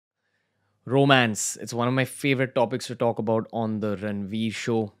Romance. It's one of my favorite topics to talk about on the Ranveer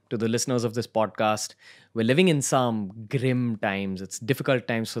Show. To the listeners of this podcast, we're living in some grim times. It's difficult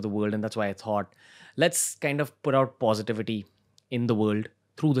times for the world, and that's why I thought let's kind of put out positivity in the world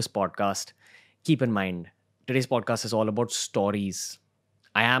through this podcast. Keep in mind, today's podcast is all about stories.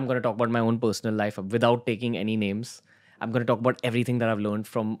 I am going to talk about my own personal life without taking any names. I'm going to talk about everything that I've learned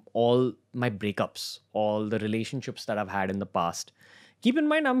from all my breakups, all the relationships that I've had in the past. Keep in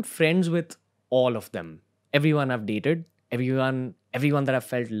mind, I'm friends with all of them. Everyone I've dated, everyone that I've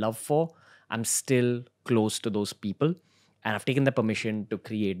felt love for, I'm still close to those people. And I've taken the permission to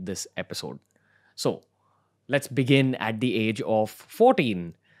create this episode. So let's begin at the age of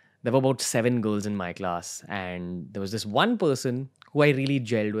 14. There were about seven girls in my class, and there was this one person who I really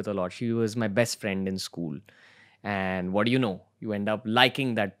gelled with a lot. She was my best friend in school. And what do you know? You end up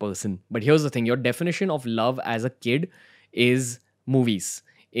liking that person. But here's the thing, your definition of love as a kid is movies,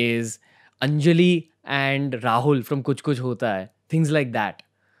 is Anjali and Rahul from Kuch Kuch Hota Hai, things like that.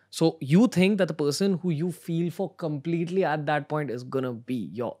 So you think that the person who you feel for completely at that point is gonna be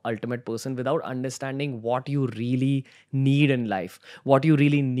your ultimate person without understanding what you really need in life, what you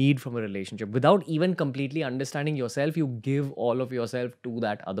really need from a relationship. Without even completely understanding yourself, you give all of yourself to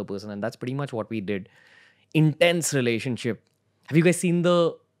that other person. And that's pretty much what we did. Intense relationship. Have you guys seen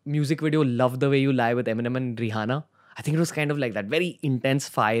the music video Love the Way You Lie with Eminem and Rihanna? I think it was kind of like that. Very intense,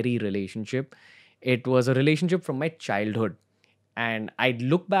 fiery relationship. It was a relationship from my childhood. And I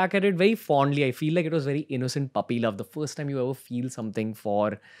look back at it very fondly. I feel like it was very innocent puppy love. The first time you ever feel something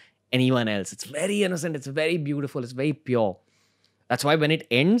for anyone else. It's very innocent. It's very beautiful. It's very pure. That's why when it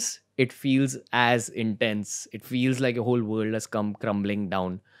ends, it feels as intense. It feels like a whole world has come crumbling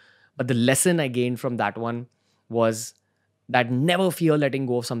down. But the lesson I gained from that one was that never fear letting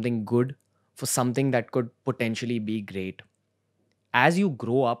go of something good for something that could potentially be great. As you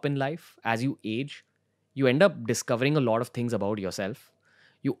grow up in life, as you age, you end up discovering a lot of things about yourself.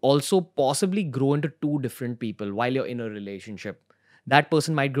 You also possibly grow into two different people while you're in a relationship. That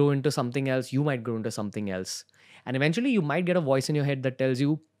person might grow into something else, you might grow into something else. And eventually, you might get a voice in your head that tells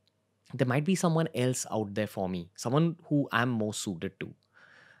you, there might be someone else out there for me, someone who I'm more suited to.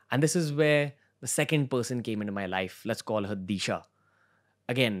 And this is where the second person came into my life. Let's call her Disha.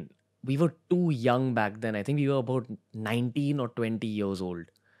 Again, we were too young back then. I think we were about 19 or 20 years old.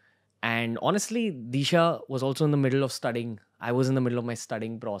 And honestly, Disha was also in the middle of studying. I was in the middle of my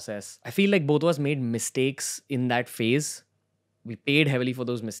studying process. I feel like both of us made mistakes in that phase. We paid heavily for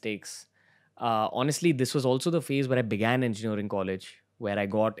those mistakes. Honestly, this was also the phase where I began engineering college, where I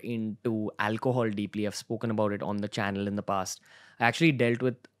got into alcohol deeply. I've spoken about it on the channel in the past. I actually dealt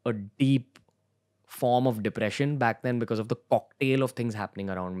with a deep form of depression back then because of the cocktail of things happening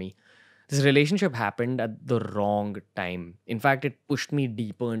around me. This relationship happened at the wrong time. In fact, it pushed me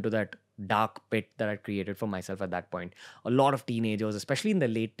deeper into that dark pit that I created for myself at that point. A lot of teenagers, especially in their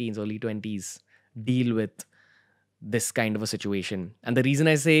late teens, early 20s, deal with this kind of a situation. And the reason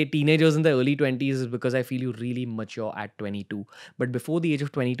I say teenagers in the early 20s is because I feel you really mature at 22. But before the age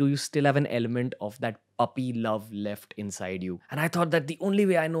of 22, you still have an element of that puppy love left inside you. And I thought that the only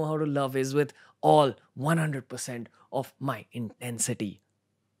way I know how to love is with all 100% of my intensity.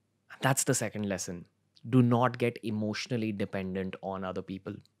 That's the second lesson. Do not get emotionally dependent on other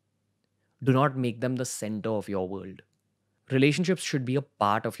people. Do not make them the center of your world. Relationships should be a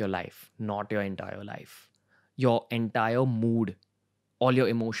part of your life, not your entire life. Your entire mood, all your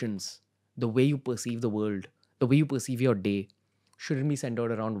emotions, the way you perceive the world, the way you perceive your day shouldn't be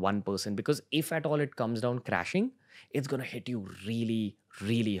centered around one person, because if at all it comes down crashing, it's going to hit you really,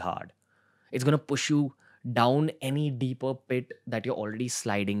 really hard. It's going to push you down any deeper pit that you're already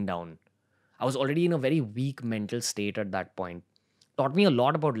sliding down. I was already in a very weak mental state at that point. Taught me a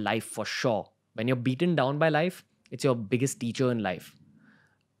lot about life for sure. When you're beaten down by life, it's your biggest teacher in life.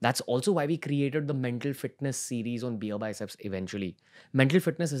 That's also why we created the mental fitness series on BeerBiceps eventually. Mental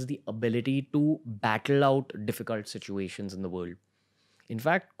fitness is the ability to battle out difficult situations in the world. In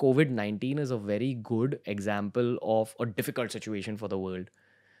fact, COVID 19 is a very good example of a difficult situation for the world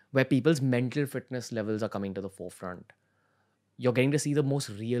where people's mental fitness levels are coming to the forefront. You're getting to see the most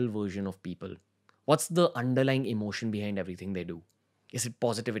real version of people. What's the underlying emotion behind everything they do? Is it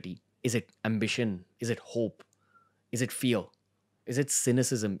positivity? Is it ambition? Is it hope? Is it fear? Is it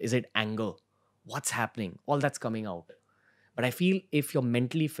cynicism? Is it anger? What's happening? All that's coming out. But I feel if you're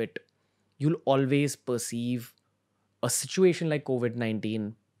mentally fit, you'll always perceive a situation like COVID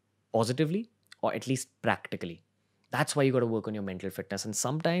 19 positively or at least practically. That's why you got to work on your mental fitness. And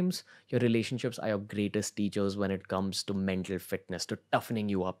sometimes your relationships are your greatest teachers when it comes to mental fitness, to toughening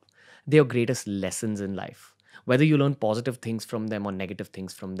you up. They're your greatest lessons in life. Whether you learn positive things from them or negative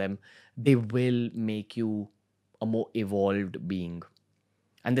things from them, they will make you a more evolved being.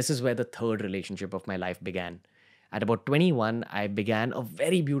 And this is where the third relationship of my life began. At about 21, I began a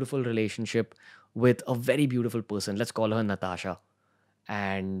very beautiful relationship with a very beautiful person. Let's call her Natasha.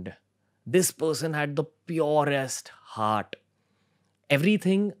 And this person had the purest heart.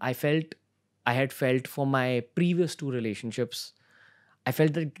 Everything I had felt for my previous two relationships, I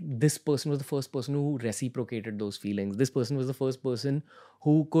felt that this person was the first person who reciprocated those feelings. This person was the first person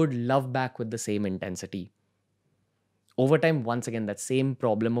who could love back with the same intensity. Over time, once again, that same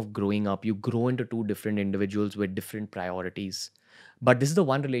problem of growing up, you grow into two different individuals with different priorities. But this is the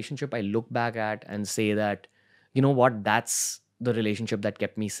one relationship I look back at and say that, you know what, that's the relationship that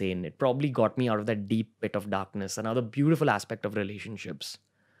kept me sane. It probably got me out of that deep pit of darkness. Another beautiful aspect of relationships.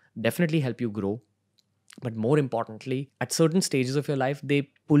 Definitely help you grow. But more importantly, at certain stages of your life,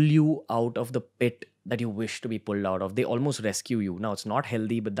 they pull you out of the pit that you wish to be pulled out of. They almost rescue you. Now, it's not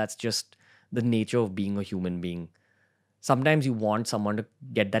healthy, but that's just the nature of being a human being. Sometimes you want someone to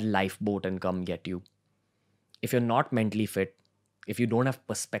get that lifeboat and come get you. If you're not mentally fit, if you don't have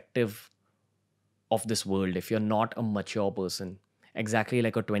perspective of this world, if you're not a mature person, exactly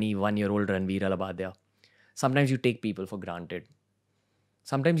like a 21-year-old Ranveer Allahbadia, sometimes you take people for granted.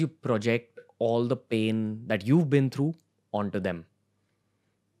 Sometimes you project all the pain that you've been through onto them.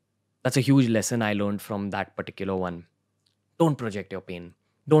 That's a huge lesson I learned from that particular one. Don't project your pain.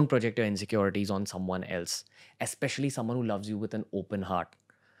 Don't project your insecurities on someone else, especially someone who loves you with an open heart.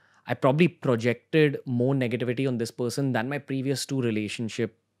 I probably projected more negativity on this person than my previous two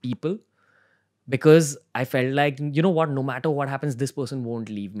relationship people because I felt like, you know what, no matter what happens, this person won't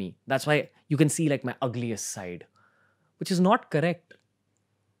leave me. That's why you can see like my ugliest side, which is not correct.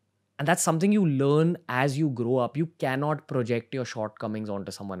 And that's something you learn as you grow up. You cannot project your shortcomings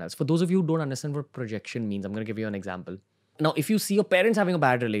onto someone else. For those of you who don't understand what projection means, I'm going to give you an example. Now, if you see your parents having a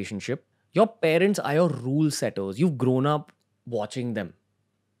bad relationship, your parents are your rule setters. You've grown up watching them,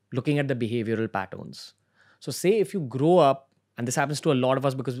 looking at the behavioral patterns. So, say if you grow up, and this happens to a lot of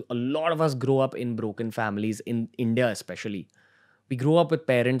us because a lot of us grow up in broken families, in India especially. We grow up with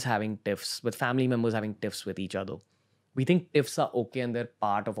parents having tiffs, with family members having tiffs with each other. We think tiffs are okay and they're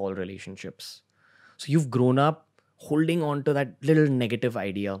part of all relationships. So, you've grown up holding on to that little negative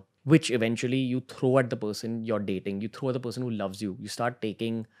idea, which eventually you throw at the person you're dating. You throw at the person who loves you. You start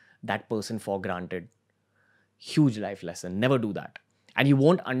taking that person for granted. Huge life lesson. Never do that. And you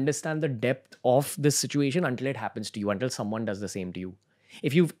won't understand the depth of this situation until it happens to you, until someone does the same to you.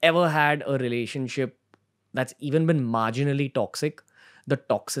 If you've ever had a relationship that's even been marginally toxic, the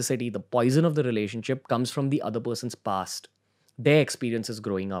toxicity, the poison of the relationship comes from the other person's past, their experiences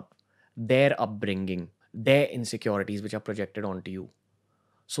growing up, their upbringing, their insecurities, which are projected onto you.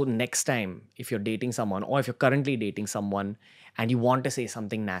 So next time, if you're dating someone or if you're currently dating someone and you want to say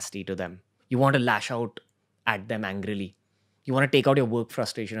something nasty to them, you want to lash out at them angrily, you want to take out your work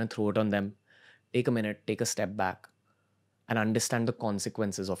frustration and throw it on them, take a minute, take a step back and understand the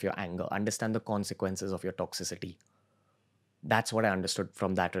consequences of your anger, understand the consequences of your toxicity. That's what I understood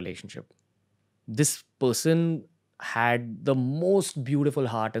from that relationship. This person had the most beautiful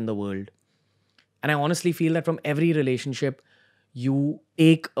heart in the world. And I honestly feel that from every relationship, you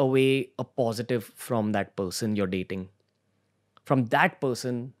take away a positive from that person you're dating. From that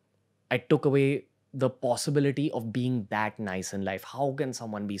person, I took away the possibility of being that nice in life. How can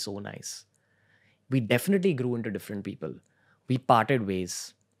someone be so nice? We definitely grew into different people. We parted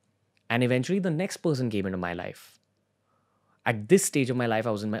ways. And eventually, the next person came into my life. At this stage of my life,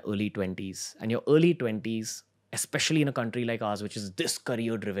 I was in my early 20s. And your early 20s, especially in a country like ours, which is this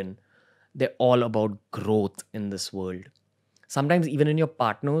career driven, they're all about growth in this world. Sometimes, even in your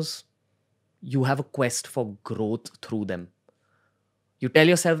partners, you have a quest for growth through them. You tell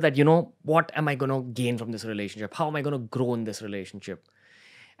yourself that, you know, what am I going to gain from this relationship? How am I going to grow in this relationship?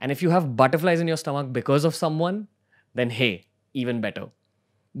 And if you have butterflies in your stomach because of someone, then hey, even better.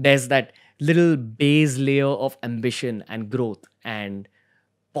 There's that little base layer of ambition and growth and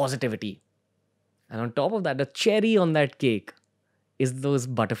positivity. And on top of that, the cherry on that cake is those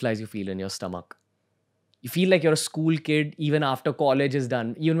butterflies you feel in your stomach. You feel like you're a school kid even after college is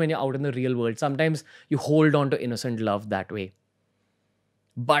done, even when you're out in the real world. Sometimes you hold on to innocent love that way.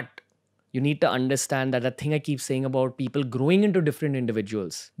 But you need to understand that the thing I keep saying about people growing into different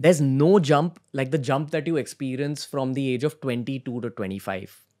individuals, there's no jump like the jump that you experience from the age of 22 to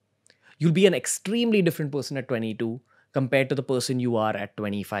 25. You'll be an extremely different person at 22 compared to the person you are at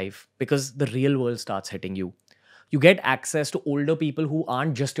 25 because the real world starts hitting you. You get access to older people who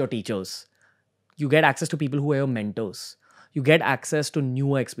aren't just your teachers. You get access to people who are your mentors. You get access to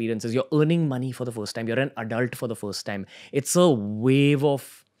newer experiences. You're earning money for the first time. You're an adult for the first time. It's a wave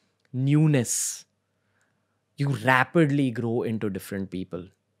of newness. You rapidly grow into different people.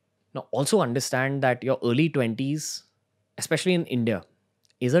 Now, also understand that your early 20s, especially in India,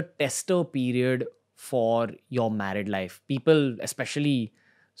 is a tester period for your married life. People, especially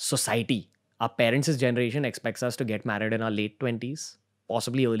society, our parents' generation expects us to get married in our late 20s,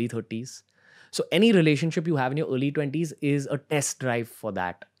 possibly early 30s. So, any relationship you have in your early 20s is a test drive for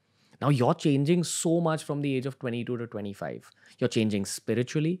that. Now, you're changing so much from the age of 22 to 25. You're changing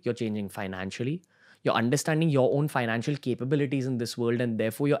spiritually, you're changing financially, you're understanding your own financial capabilities in this world, and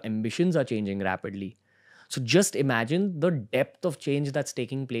therefore your ambitions are changing rapidly. So just imagine the depth of change that's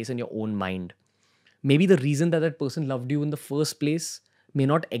taking place in your own mind. Maybe the reason that that person loved you in the first place may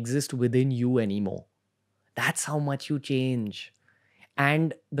not exist within you anymore. That's how much you change.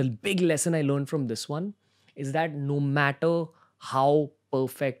 And the big lesson I learned from this one is that no matter how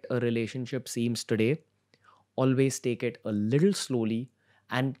perfect a relationship seems today, always take it a little slowly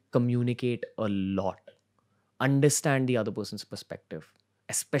and communicate a lot. Understand the other person's perspective,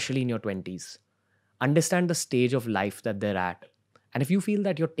 especially in your 20s. Understand the stage of life that they're at. And if you feel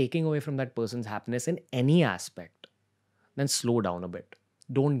that you're taking away from that person's happiness in any aspect, then slow down a bit.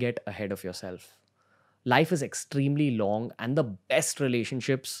 Don't get ahead of yourself. Life is extremely long, and the best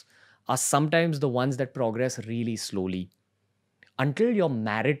relationships are sometimes the ones that progress really slowly. Until you're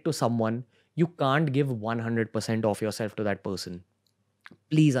married to someone, you can't give 100% of yourself to that person.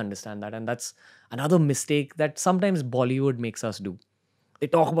 Please understand that. And that's another mistake that sometimes Bollywood makes us do. They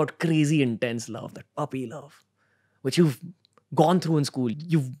talk about crazy intense love, that puppy love, which you've gone through in school.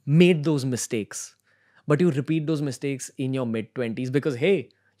 You've made those mistakes, but you repeat those mistakes in your mid 20s because, hey,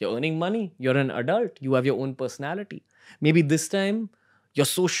 you're earning money, you're an adult, you have your own personality. Maybe this time you're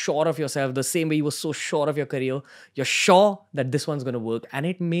so sure of yourself, the same way you were so sure of your career, you're sure that this one's going to work, and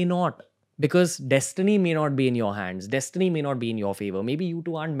it may not, because destiny may not be in your hands, destiny may not be in your favor. Maybe you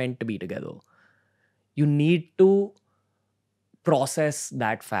two aren't meant to be together. You need to process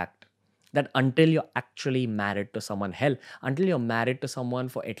that fact that until you're actually married to someone, hell, until you're married to someone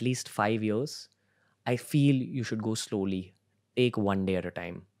for at least 5 years, I feel you should go slowly. Take one day at a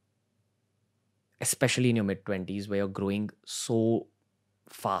time, especially in your mid 20s where you're growing so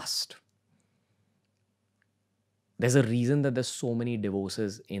fast. There's a reason that there's so many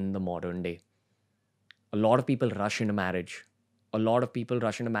divorces in the modern day. A lot of people rush into marriage. A lot of people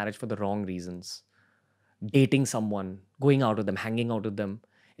rush into marriage for the wrong reasons. Dating someone, going out with them, hanging out with them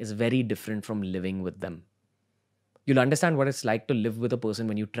is very different from living with them. You'll understand what it's like to live with a person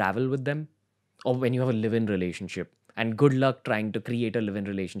when you travel with them or when you have a live in relationship. And good luck trying to create a live in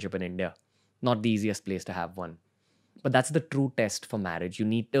relationship in India. Not the easiest place to have one. But that's the true test for marriage. You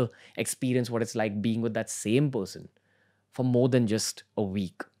need to experience what it's like being with that same person for more than just a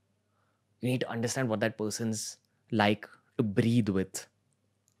week. You need to understand what that person's like to breathe with.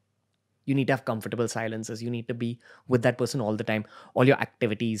 You need to have comfortable silences. You need to be with that person all the time. All your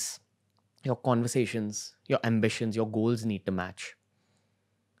activities, your conversations, your ambitions, your goals need to match.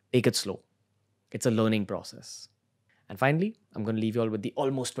 Take it slow. It's a learning process. And finally, I'm going to leave you all with the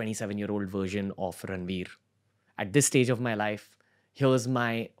almost 27-year-old version of Ranveer. At this stage of my life, here's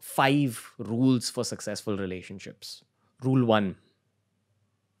my 5 rules for successful relationships. Rule 1: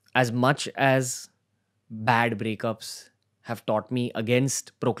 as much as bad breakups have taught me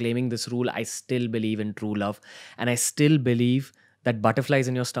against proclaiming this rule, I still believe in true love. And I still believe that butterflies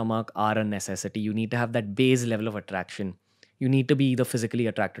in your stomach are a necessity. You need to have that base level of attraction. You need to be either physically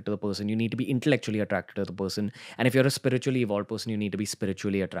attracted to the person, you need to be intellectually attracted to the person. And if you're a spiritually evolved person, you need to be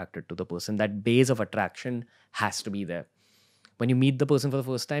spiritually attracted to the person. That base of attraction has to be there. When you meet the person for the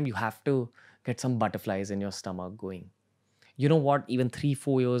first time, you have to get some butterflies in your stomach going. You know what? Even 3,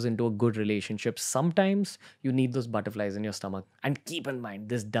 4 years into a good relationship, sometimes you need those butterflies in your stomach. And keep in mind,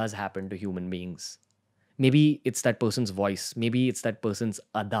 this does happen to human beings. Maybe it's that person's voice. Maybe it's that person's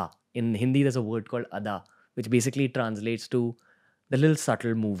ada. In Hindi, there's a word called ada, which basically translates to the little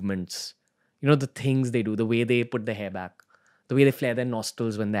subtle movements. You know, the things they do, the way they put their hair back, the way they flare their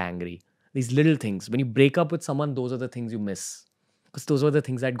nostrils when they're angry. These little things. When you break up with someone, those are the things you miss. Because those were the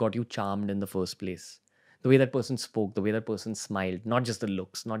things that got you charmed in the first place. The way that person spoke, the way that person smiled, not just the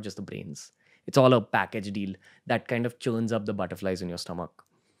looks, not just the brains. It's all a package deal that kind of churns up the butterflies in your stomach.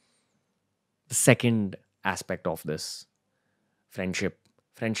 The second aspect of this, friendship.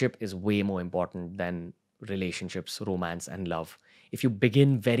 Friendship is way more important than relationships, romance, and love. If you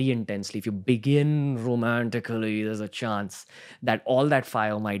begin very intensely, if you begin romantically, there's a chance that all that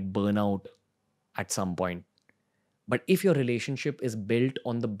fire might burn out at some point. But if your relationship is built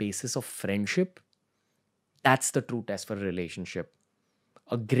on the basis of friendship, That's the true test for a relationship.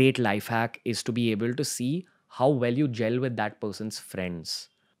 A great life hack is to be able to see how well you gel with that person's friends.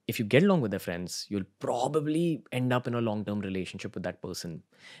 If you get along with their friends, you'll probably end up in a long term relationship with that person.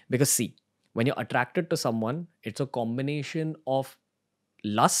 Because, see, when you're attracted to someone, it's a combination of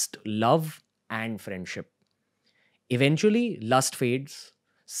lust, love, and friendship. Eventually, lust fades.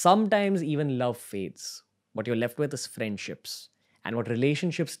 Sometimes even love fades. What you're left with is friendships. And what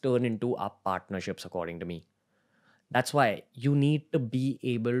relationships turn into are partnerships, according to me. That's why you need to be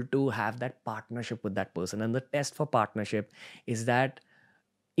able to have that partnership with that person. And the test for partnership is that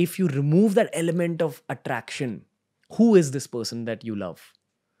if you remove that element of attraction, who is this person that you love?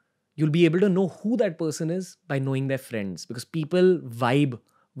 You'll be able to know who that person is by knowing their friends, because people vibe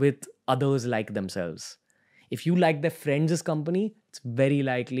with others like themselves. If you like their friends' company, it's very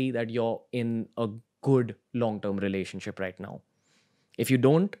likely that you're in a good long term relationship right now. If you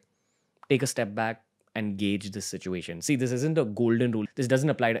don't, take a step back and gauge this situation. See, this isn't a golden rule, this doesn't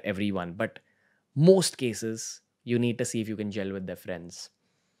apply to everyone, but most cases, you need to see if you can gel with their friends.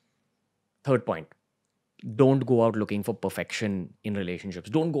 Third point, don't go out looking for perfection in relationships.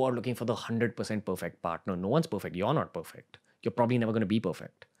 Don't go out looking for the 100% perfect partner. No one's perfect. You're not perfect. You're probably never going to be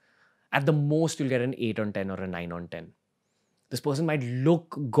perfect. At the most, you'll get an 8 on 10 or a 9 on 10. This person might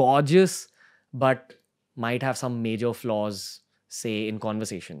look gorgeous, but might have some major flaws, say in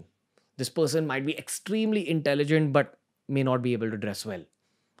conversation. This person might be extremely intelligent, but may not be able to dress well.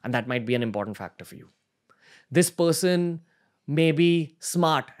 And that might be an important factor for you. This person may be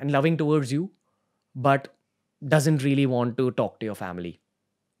smart and loving towards you, but doesn't really want to talk to your family.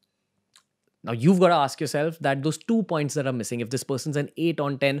 Now, you've got to ask yourself that those 2 points that are missing, if this person's an 8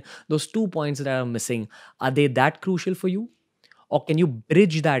 on 10, those 2 points that are missing, are they that crucial for you? Or can you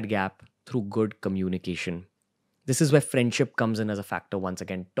bridge that gap through good communication? This is where friendship comes in as a factor once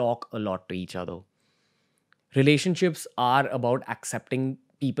again. Talk a lot to each other. Relationships are about accepting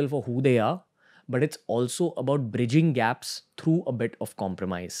people for who they are, but it's also about bridging gaps through a bit of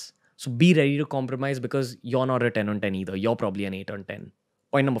compromise. So be ready to compromise, because you're not a 10 on 10 either. You're probably an 8 on 10.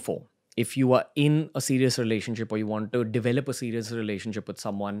 Point number 4. If you are in a serious relationship or you want to develop a serious relationship with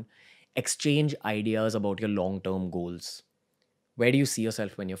someone, exchange ideas about your long term goals. Where do you see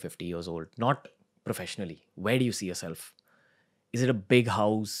yourself when you're 50 years old? Not professionally. Where do you see yourself? Is it a big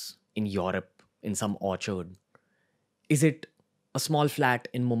house in Europe, in some orchard? Is it a small flat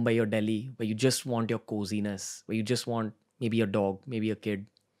in Mumbai or Delhi where you just want your coziness, where you just want maybe a dog, maybe a kid?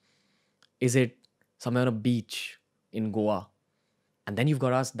 Is it somewhere on a beach in Goa? And then you've got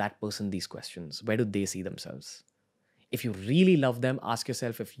to ask that person these questions. Where do they see themselves? If you really love them, ask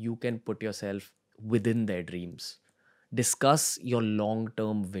yourself if you can put yourself within their dreams. Discuss your long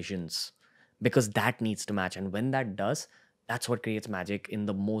term visions, because that needs to match. And when that does, that's what creates magic in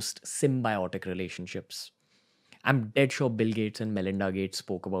the most symbiotic relationships. I'm dead sure Bill Gates and Melinda Gates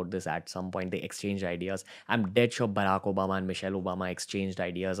spoke about this at some point. They exchanged ideas. I'm dead sure Barack Obama and Michelle Obama exchanged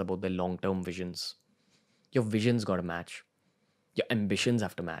ideas about their long term visions. Your visions got to match. Your ambitions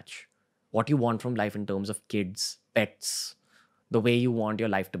have to match. What you want from life in terms of kids, pets, the way you want your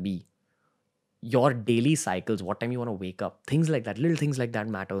life to be, your daily cycles, what time you want to wake up, things like that, little things like that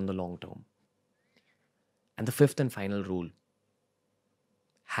matter in the long term. And the fifth and final rule,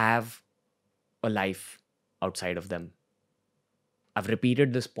 have a life outside of them. I've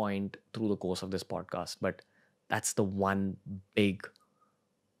repeated this point through the course of this podcast, but that's the one big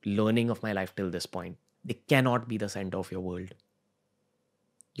learning of my life till this point. They cannot be the center of your world.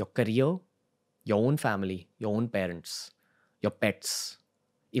 Your career, your own family, your own parents, your pets,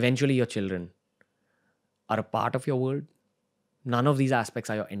 eventually your children are a part of your world. None of these aspects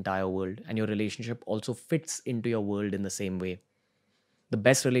are your entire world, and your relationship also fits into your world in the same way. The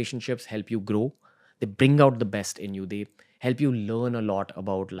best relationships help you grow. They bring out the best in you. They help you learn a lot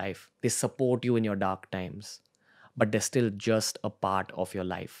about life. They support you in your dark times, but they're still just a part of your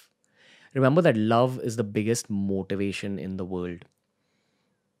life. Remember that love is the biggest motivation in the world.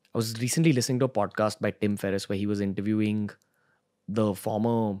 I was recently listening to a podcast by Tim Ferriss where he was interviewing the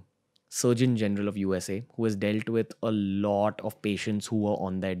former Surgeon General of USA, who has dealt with a lot of patients who were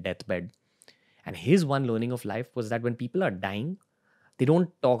on their deathbed. And his one learning of life was that when people are dying, they don't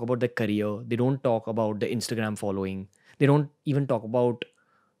talk about their career, they don't talk about the Instagram following, they don't even talk about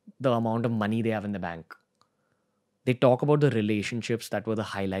the amount of money they have in the bank. They talk about the relationships that were the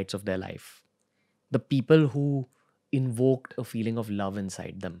highlights of their life, the people who invoked a feeling of love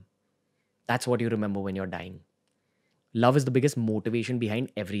inside them. That's what you remember when you're dying. Love is the biggest motivation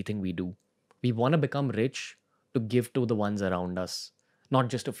behind everything we do. We want to become rich to give to the ones around us, not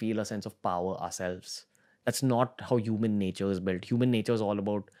just to feel a sense of power ourselves. That's not how human nature is built. Human nature is all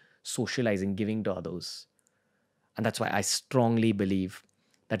about socializing, giving to others. And that's why I strongly believe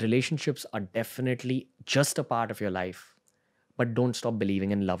that relationships are definitely just a part of your life, but don't stop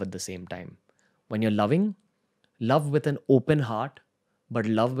believing in love at the same time. When you're loving, love with an open heart, but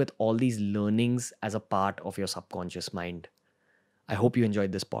love with all these learnings as a part of your subconscious mind. I hope you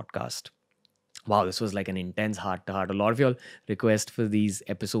enjoyed this podcast. Wow, this was like an intense heart to heart. A lot of y'all request for these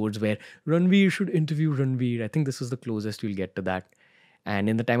episodes where Ranveer should interview Ranveer. I think this was the closest you'll get to that. And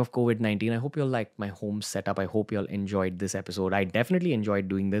in the time of COVID 19, I hope you'll like my home setup. I hope you'll enjoyed this episode. I definitely enjoyed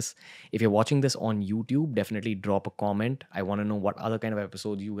doing this. If you're watching this on YouTube, definitely drop a comment. I want to know what other kind of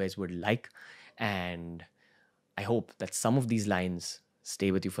episodes you guys would like. And I hope that some of these lines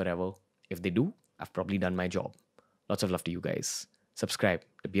stay with you forever. If they do, I've probably done my job. Lots of love to you guys. Subscribe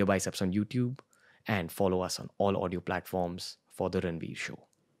to BeerBiceps on YouTube and follow us on all audio platforms for The Ranveer Show.